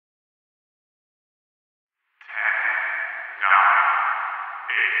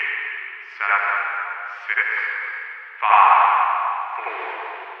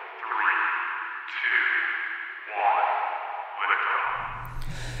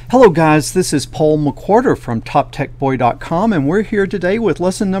Hello guys, this is Paul McWhorter from TopTechBoy.com, and we're here today with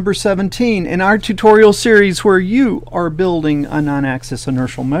lesson number 17 in our tutorial series where you are building a 9-axis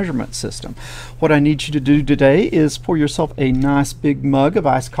inertial measurement system. What I need you to do today is pour yourself a nice big mug of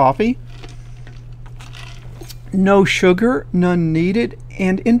iced coffee. No sugar, none needed,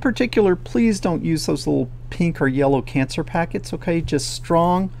 and in particular, please don't use those little pink or yellow cancer packets, okay? Just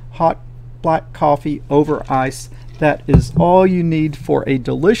strong, hot, black coffee over ice. That is all you need for a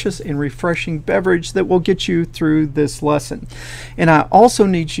delicious and refreshing beverage that will get you through this lesson. And I also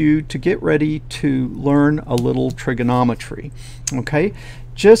need you to get ready to learn a little trigonometry. Okay,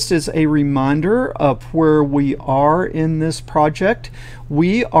 just as a reminder of where we are in this project,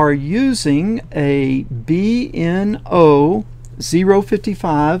 we are using a BNO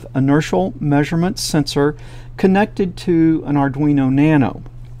 055 inertial measurement sensor connected to an Arduino Nano.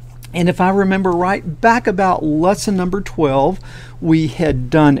 And if I remember right, back about lesson number 12, we had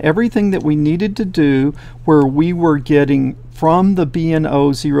done everything that we needed to do where we were getting from the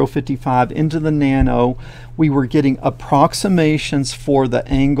BNO 055 into the Nano, we were getting approximations for the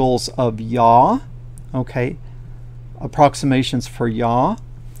angles of yaw, okay, approximations for yaw,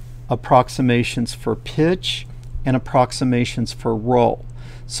 approximations for pitch, and approximations for roll.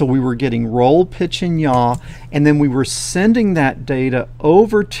 So we were getting roll, pitch, and yaw, and then we were sending that data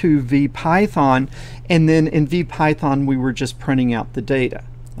over to Vpython, and then in Vpython we were just printing out the data.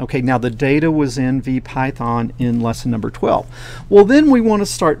 Okay, now the data was in Vpython in lesson number 12. Well, then we want to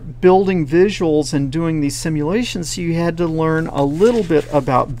start building visuals and doing these simulations, so you had to learn a little bit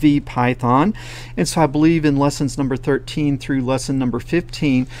about Vpython. And so I believe in lessons number 13 through lesson number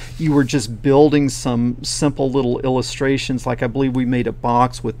 15, you were just building some simple little illustrations. Like I believe we made a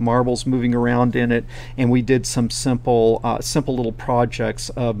box with marbles moving around in it, and we did some simple little projects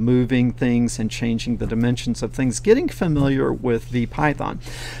of moving things and changing the dimensions of things, getting familiar with Vpython.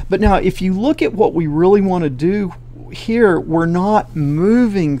 But now if you look at what we really want to do here, we're not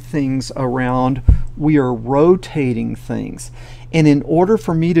moving things around, we are rotating things. And in order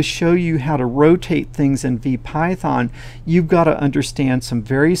for me to show you how to rotate things in Vpython, you've got to understand some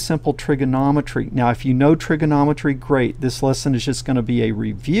very simple trigonometry. Now, if you know trigonometry, great. This lesson is just going to be a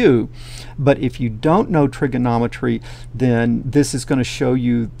review. But if you don't know trigonometry, then this is going to show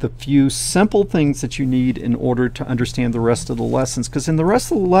you the few simple things that you need in order to understand the rest of the lessons. Because in the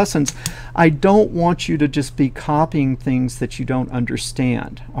rest of the lessons, I don't want you to just be copying things that you don't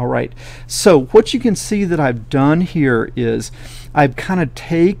understand. All right. So what you can see that I've done here is I've kind of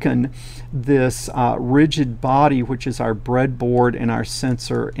taken this rigid body, which is our breadboard and our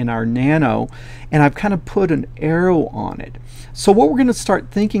sensor and our nano, and I've kind of put an arrow on it. So what we're going to start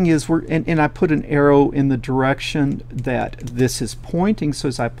thinking is, and I put an arrow in the direction that this is pointing, so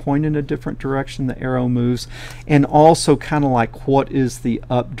as I point in a different direction, the arrow moves, and also kind of like what is the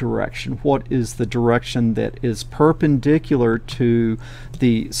up direction, what is the direction that is perpendicular to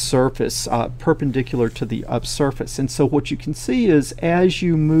the surface, perpendicular to the up surface. And so what you can see is as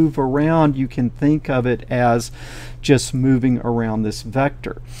you move around, you can think of it as just moving around this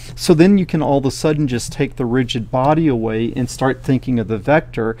vector. So then you can all of a sudden just take the rigid body away and start thinking of the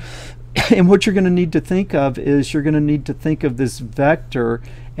vector. And what you're going to need to think of is you're going to need to think of this vector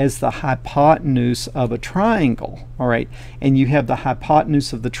as the hypotenuse of a triangle. All right, and you have the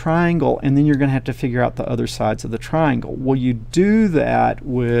hypotenuse of the triangle, and then you're going to have to figure out the other sides of the triangle. Well, you do that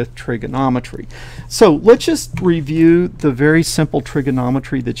with trigonometry. So let's just review the very simple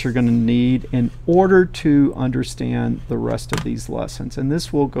trigonometry that you're going to need in order to understand the rest of these lessons. And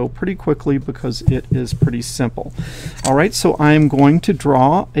this will go pretty quickly because it is pretty simple. All right, so I'm going to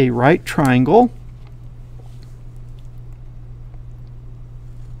draw a right triangle.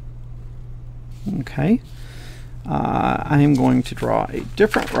 Okay, I am going to draw a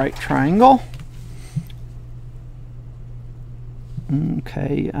different right triangle.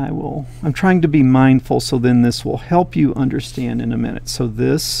 Okay, I'm trying to be mindful, so then this will help you understand in a minute. So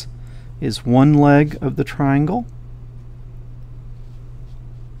this is one leg of the triangle.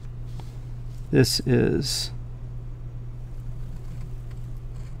 This is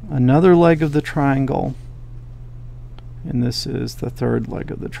another leg of the triangle. And this is the third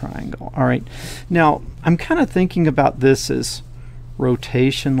leg of the triangle. All right, now I'm kind of thinking about this as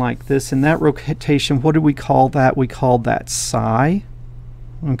rotation like this, and that rotation, what do we call that? We call that psi.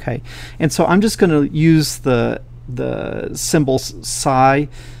 Okay, and so I'm just going to use the symbol psi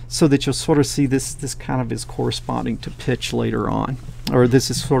so that you'll sort of see this kind of is corresponding to pitch later on. or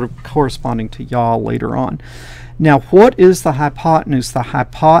this is sort of corresponding to yaw later on. Now, what is the hypotenuse? The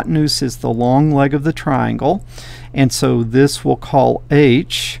hypotenuse is the long leg of the triangle, and so this we'll call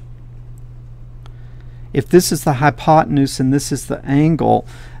h. If this is the hypotenuse and this is the angle,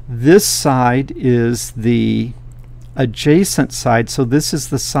 this side is the adjacent side, so this is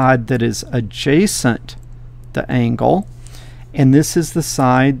the side that is adjacent the angle, and this is the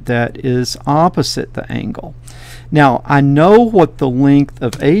side that is opposite the angle. Now, I know what the length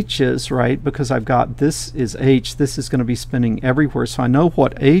of h is, right? Because I've got this is h, this is going to be spinning everywhere, so I know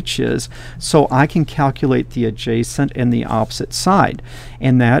what h is, so I can calculate the adjacent and the opposite side.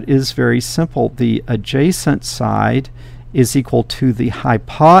 And that is very simple. The adjacent side is equal to the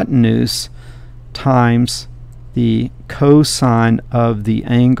hypotenuse times the cosine of the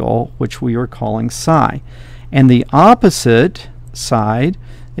angle, which we are calling psi. And the opposite side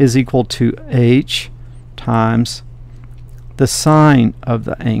is equal to h times the sine of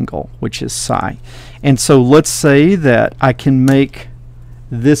the angle, which is psi. And so let's say that I can make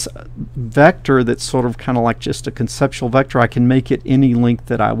this vector that's sort of kind of like just a conceptual vector, I can make it any length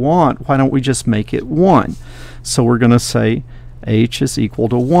that I want. Why don't we just make it 1? So we're going to say h is equal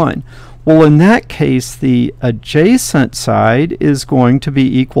to 1. Well, in that case, the adjacent side is going to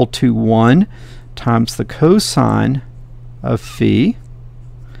be equal to 1 times the cosine of phi,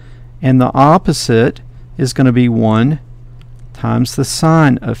 and the opposite is going to be 1 times the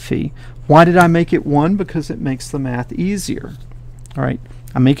sine of phi. Why did I make it 1? Because it makes the math easier. All right,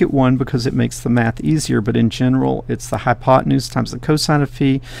 I make it 1 because it makes the math easier, but in general it's the hypotenuse times the cosine of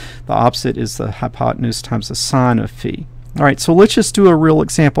phi. The opposite is the hypotenuse times the sine of phi. All right, so let's just do a real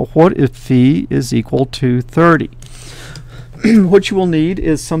example. What if phi is equal to 30? What you will need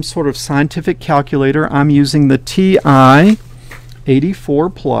is some sort of scientific calculator. I'm using the TI 84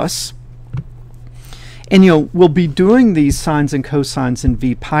 Plus. And we'll be doing these sines and cosines in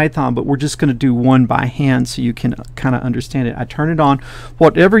Vpython, but we're just going to do one by hand so you can kind of understand it. I turn it on.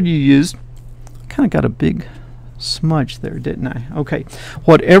 Whatever you use, kind of got a big smudge there, didn't I? Okay.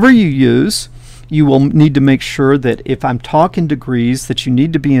 Whatever you use, you will need to make sure that if I'm talking degrees, that you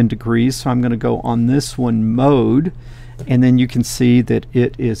need to be in degrees. So I'm going to go on this one, mode, and then you can see that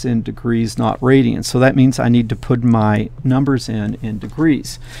it is in degrees, not radians. So that means I need to put my numbers in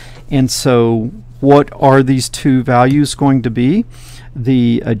degrees. And so what are these two values going to be?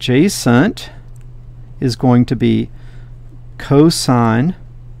 The adjacent is going to be cosine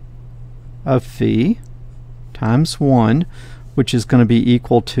of phi times 1, which is going to be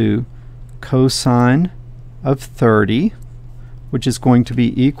equal to cosine of 30, which is going to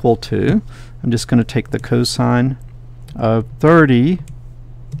be equal to, I'm just going to take the cosine of 30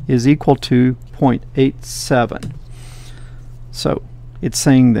 is equal to 0.87. So it's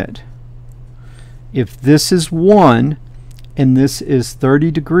saying that if this is 1 and this is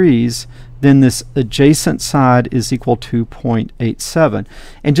 30 degrees, then this adjacent side is equal to 0.87.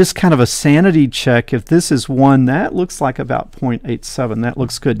 And just kind of a sanity check, if this is 1, that looks like about 0.87. That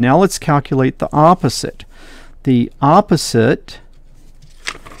looks good. Now let's calculate the opposite. The opposite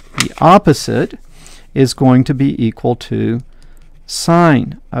is going to be equal to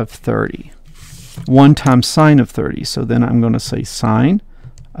sine of 30. 1 times sine of 30. So then I'm going to say sine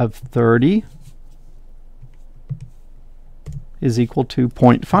of 30 is equal to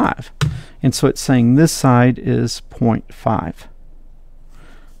 0.5. And so it's saying this side is 0.5.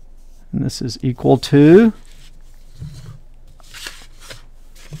 And this is equal to,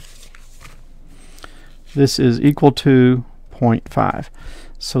 this is equal to 0.5.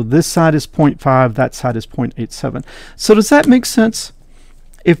 So this side is 0.5, that side is 0.87. So does that make sense?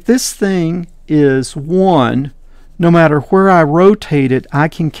 If this thing is 1, no matter where I rotate it, I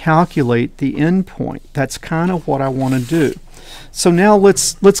can calculate the endpoint. That's kind of what I want to do. So now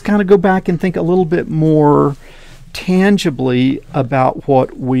let's kind of go back and think a little bit more tangibly about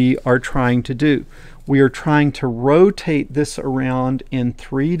what we are trying to do. We are trying to rotate this around in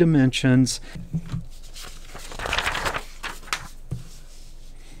 3 dimensions.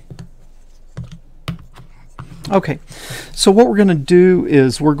 Okay, so what we're going to do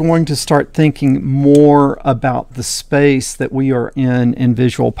is we're going to start thinking more about the space that we are in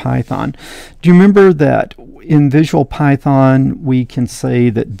Visual-Python. Do you remember that in Visual-Python we can say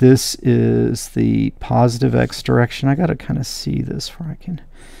that this is the positive x direction? I got to kind of see this where I can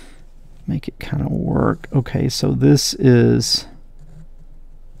make it kind of work. Okay, so this is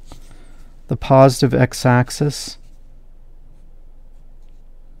the positive x-axis.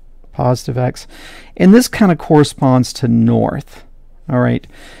 Positive x, and this kind of corresponds to north. All right,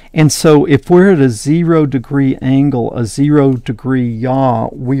 and so if we're at a 0 degree angle, a 0 degree yaw,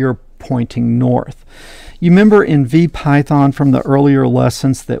 we are pointing north. You remember in Vpython from the earlier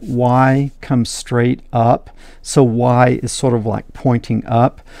lessons that y comes straight up, so y is sort of like pointing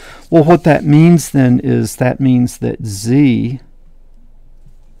up. Well, what that means then is that means that z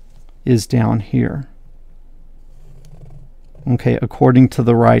is down here. Okay, according to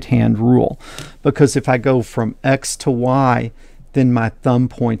the right-hand rule. Because if I go from x to y, then my thumb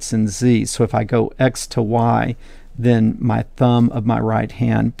points in z. So if I go x to y, then my thumb of my right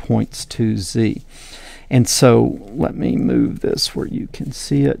hand points to z. And so let me move this where you can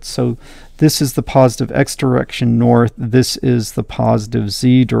see it. So this is the positive x direction north. This is the positive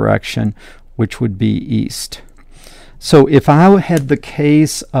z direction, which would be east. So if I had the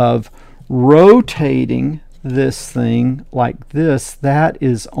case of rotating this thing like this, that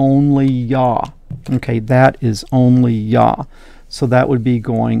is only yaw. Okay, that is only yaw. So that would be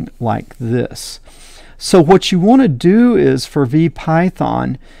going like this. So what you want to do is for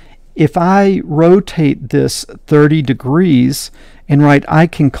Vpython, if I rotate this 30 degrees, and I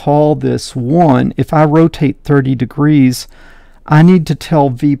can call this 1. If I rotate 30 degrees, I need to tell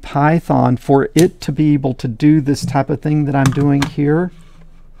Vpython for it to be able to do this type of thing that I'm doing here.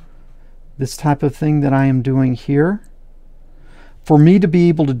 This type of thing that I am doing here. For me to be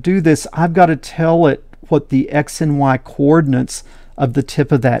able to do this, I've got to tell it what the x and y coordinates of the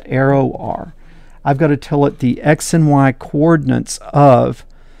tip of that arrow are. I've got to tell it the x and y coordinates of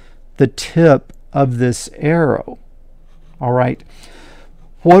the tip of this arrow. All right.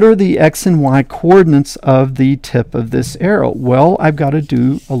 What are the x and y coordinates of the tip of this arrow? Well, I've got to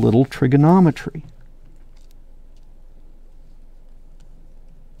do a little trigonometry.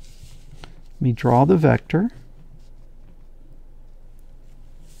 Let me draw the vector.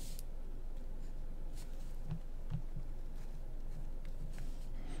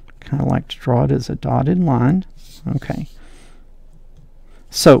 Kind of like to draw it as a dotted line. Okay.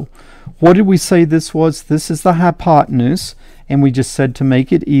 So, what did we say this was? This is the hypotenuse, and we just said to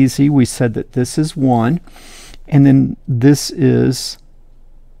make it easy, we said that this is 1, and then this is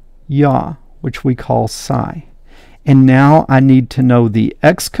yaw, which we call psi. And now I need to know the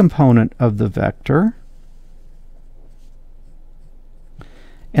x component of the vector,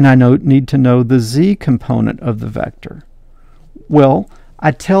 and I need to know the z component of the vector. Well,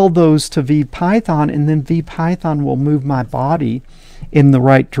 I tell those to Vpython, and then Vpython will move my body in the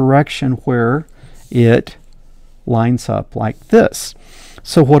right direction where it lines up like this.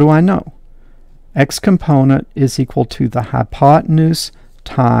 So what do I know? X component is equal to the hypotenuse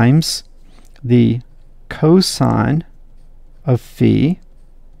times the cosine of phi,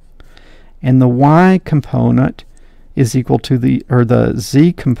 and the y component is equal to the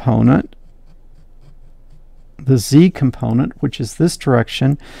z component. The z component, which is this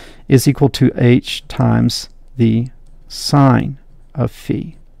direction, is equal to h times the sine of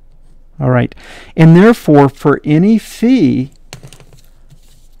phi. All right, and therefore for any phi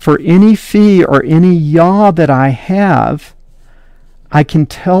or any yaw that I have, I can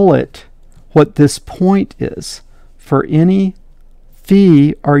tell it what this point is. For any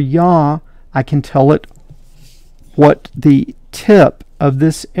phi or yaw, I can tell it what the tip of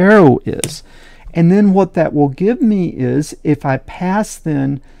this arrow is. And then what that will give me is, if I pass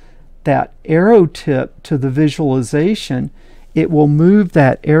then that arrow tip to the visualization, it will move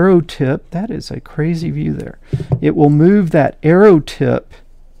that arrow tip. That is a crazy view there. It will move that arrow tip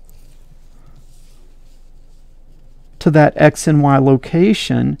to that x and y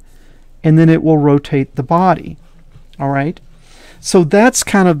location, and then it will rotate the body. All right? So that's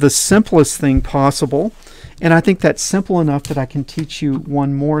kind of the simplest thing possible, and I think that's simple enough that I can teach you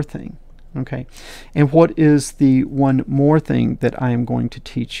one more thing. Okay, and what is the one more thing that I am going to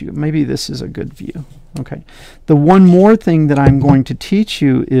teach you? Maybe this is a good view. Okay, the one more thing that I'm going to teach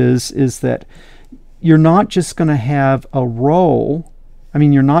you is that you're not just going to have a roll. I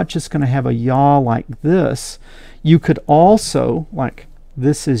mean, you're not just going to have a yaw like this. You could also, like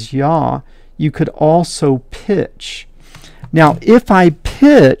this is yaw, you could also pitch. Now, if I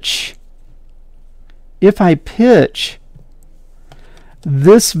pitch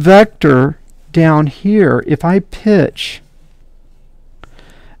this vector down here, if I pitch,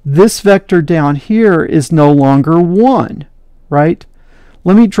 this vector down here is no longer 1, right?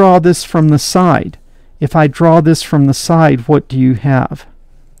 Let me draw this from the side. If I draw this from the side, what do you have?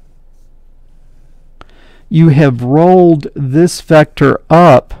 You have rolled this vector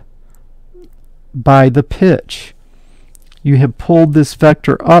up by the pitch. You have pulled this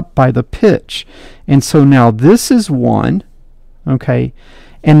vector up by the pitch. And so now this is 1. Okay,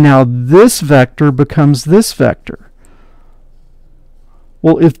 and now this vector becomes this vector.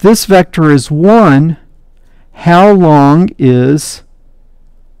 Well, if this vector is 1, how long is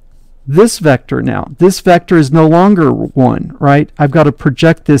this vector now. This vector is no longer 1, right? I've got to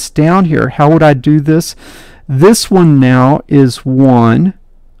project this down here. How would I do this? This one now is 1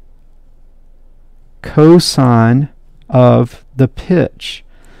 cosine of the pitch.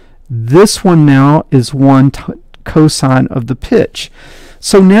 This one now is 1 cosine of the pitch.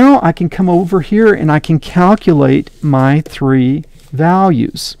 So now I can come over here and I can calculate my 3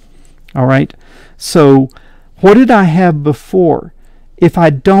 values. All right. So what did I have before? If I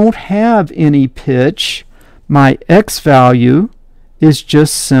don't have any pitch, my x value is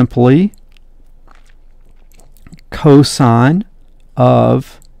just simply cosine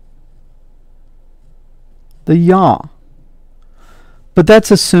of the yaw. But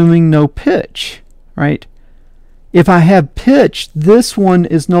that's assuming no pitch, right? If I have pitch, this one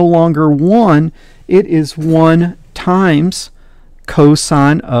is no longer 1. It is 1 times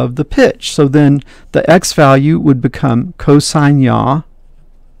cosine of the pitch. So then the x value would become cosine yaw,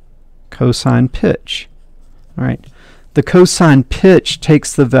 cosine pitch. All right. The cosine pitch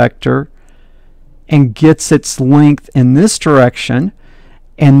takes the vector and gets its length in this direction,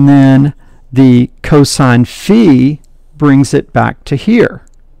 and then the cosine phi brings it back to here.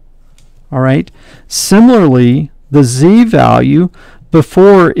 All right. Similarly, the z value,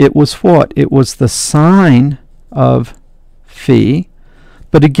 before it was what? It was the sine of phi.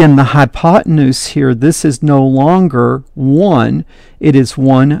 But again, the hypotenuse here, this is no longer 1. It is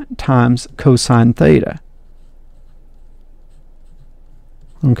 1 times cosine theta.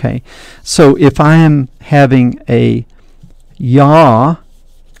 Okay. So if I am having a yaw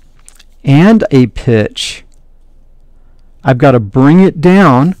and a pitch, I've got to bring it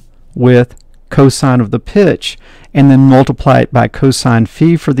down with cosine of the pitch and then multiply it by cosine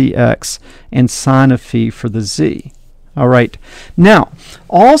phi for the x and sine of phi for the z. All right. Now,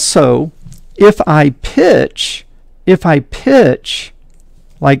 also, if I pitch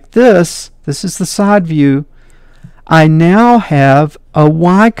like this is the side view, I now have a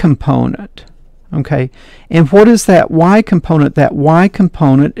y component. Okay. And what is that y component? That y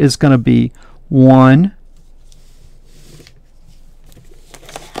component is going to be 1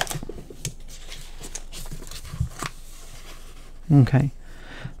 okay.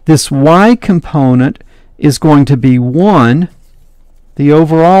 This y component is going to be 1, the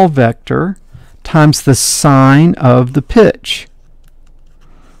overall vector, times the sine of the pitch.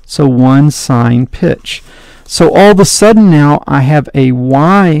 So 1 sine pitch. So all of a sudden now I have a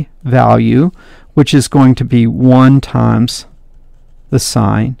y value, which is going to be 1 times the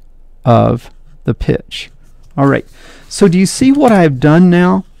sine of the pitch. All right. So do you see what I've done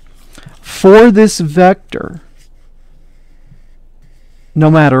now? For this vector, no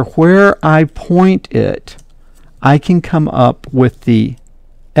matter where I point it, I can come up with the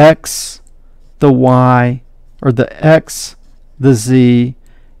x, the y, or the x, the z,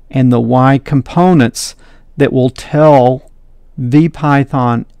 and the y components that will tell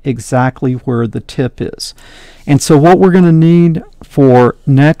Vpython exactly where the tip is. And so what we're going to need for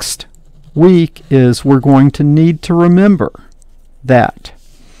next week is we're going to need to remember that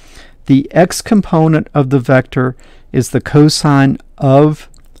the x component of the vector is the cosine of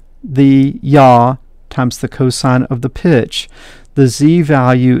the yaw times the cosine of the pitch. The z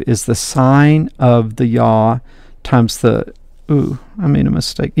value is the sine of the yaw times the, I made a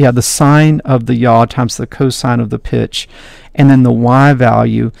mistake. Yeah, the sine of the yaw times the cosine of the pitch. And then the y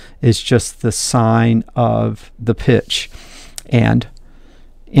value is just the sine of the pitch. And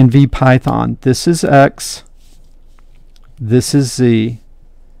in Vpython, this is x, this is z,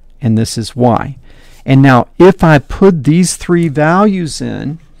 and this is y. And now if I put these 3 values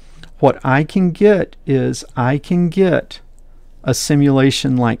in, what I can get is I can get a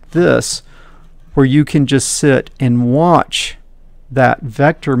simulation like this where you can just sit and watch that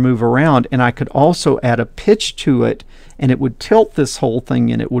vector move around, and I could also add a pitch to it and it would tilt this whole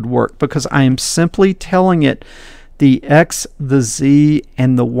thing and it would work because I am simply telling it the x, the z,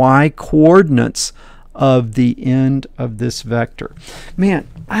 and the y coordinates of the end of this vector. Man,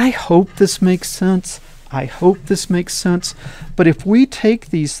 I hope this makes sense. I hope this makes sense. But if we take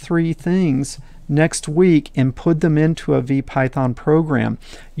these 3 things next week and put them into a Vpython program,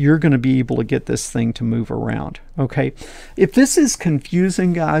 you're going to be able to get this thing to move around. Okay? If this is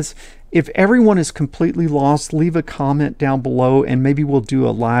confusing, guys, if everyone is completely lost, leave a comment down below and maybe we'll do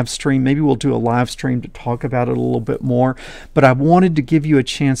a live stream. Maybe we'll do a live stream to talk about it a little bit more. But I wanted to give you a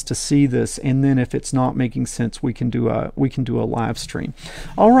chance to see this, and then if it's not making sense, we can do a live stream.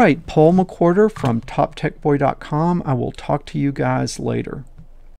 All right, Paul McWhorter from TopTechBoy.com. I will talk to you guys later.